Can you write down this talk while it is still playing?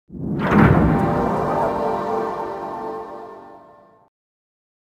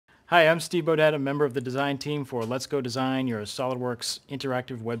Hi, I'm Steve Beaudet, a member of the design team for Let's Go Design, your SolidWorks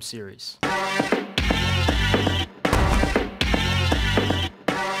interactive web series.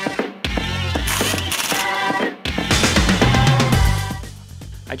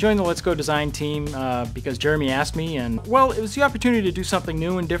 I joined the Let's Go Design team because Jeremy asked me, and well, it was the opportunity to do something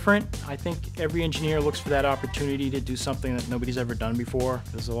new and different. I think every engineer looks for that opportunity to do something that nobody's ever done before.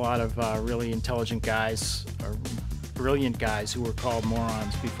 There's a lot of really intelligent guys, or brilliant guys, who were called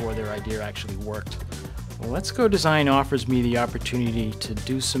morons before their idea actually worked. Well, Let's Go Design offers me the opportunity to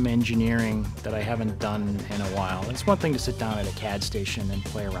do some engineering that I haven't done in a while. It's one thing to sit down at a CAD station and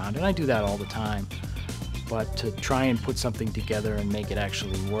play around, and I do that all the time. But to try and put something together and make it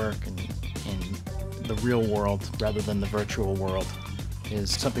actually work in the real world rather than the virtual world is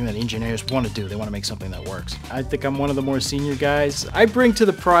something that engineers want to do. They want to make something that works. I think I'm one of the more senior guys. I bring to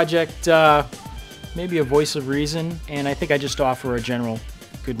the project maybe a voice of reason, and I think I just offer a general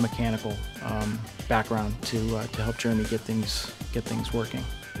good mechanical background to help Jeremy get things working.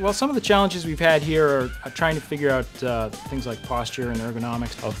 Well, some of the challenges we've had here are trying to figure out things like posture and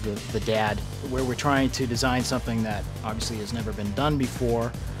ergonomics of the DAD, where we're trying to design something that obviously has never been done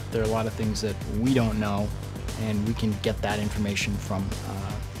before. There are a lot of things that we don't know, and we can get that information from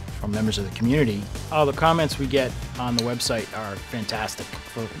members of the community. All the comments we get on the website are fantastic,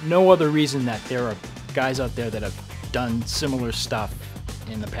 for no other reason that there are guys out there that have done similar stuff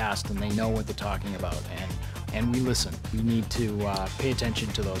in the past and they know what they're talking about. And we listen. We need to pay attention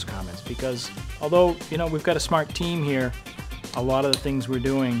to those comments, because although we've got a smart team here, a lot of the things we're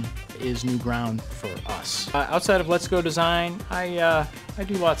doing is new ground for us. Outside of Let's Go Design, I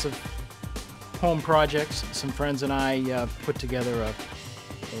do lots of home projects. Some friends and I put together a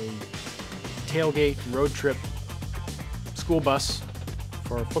tailgate road trip school bus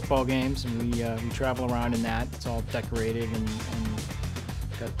for football games, and we travel around in that. It's all decorated and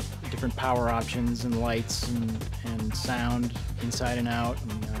got different power options and lights and sound inside and out,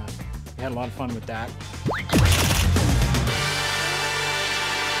 and we had a lot of fun with that.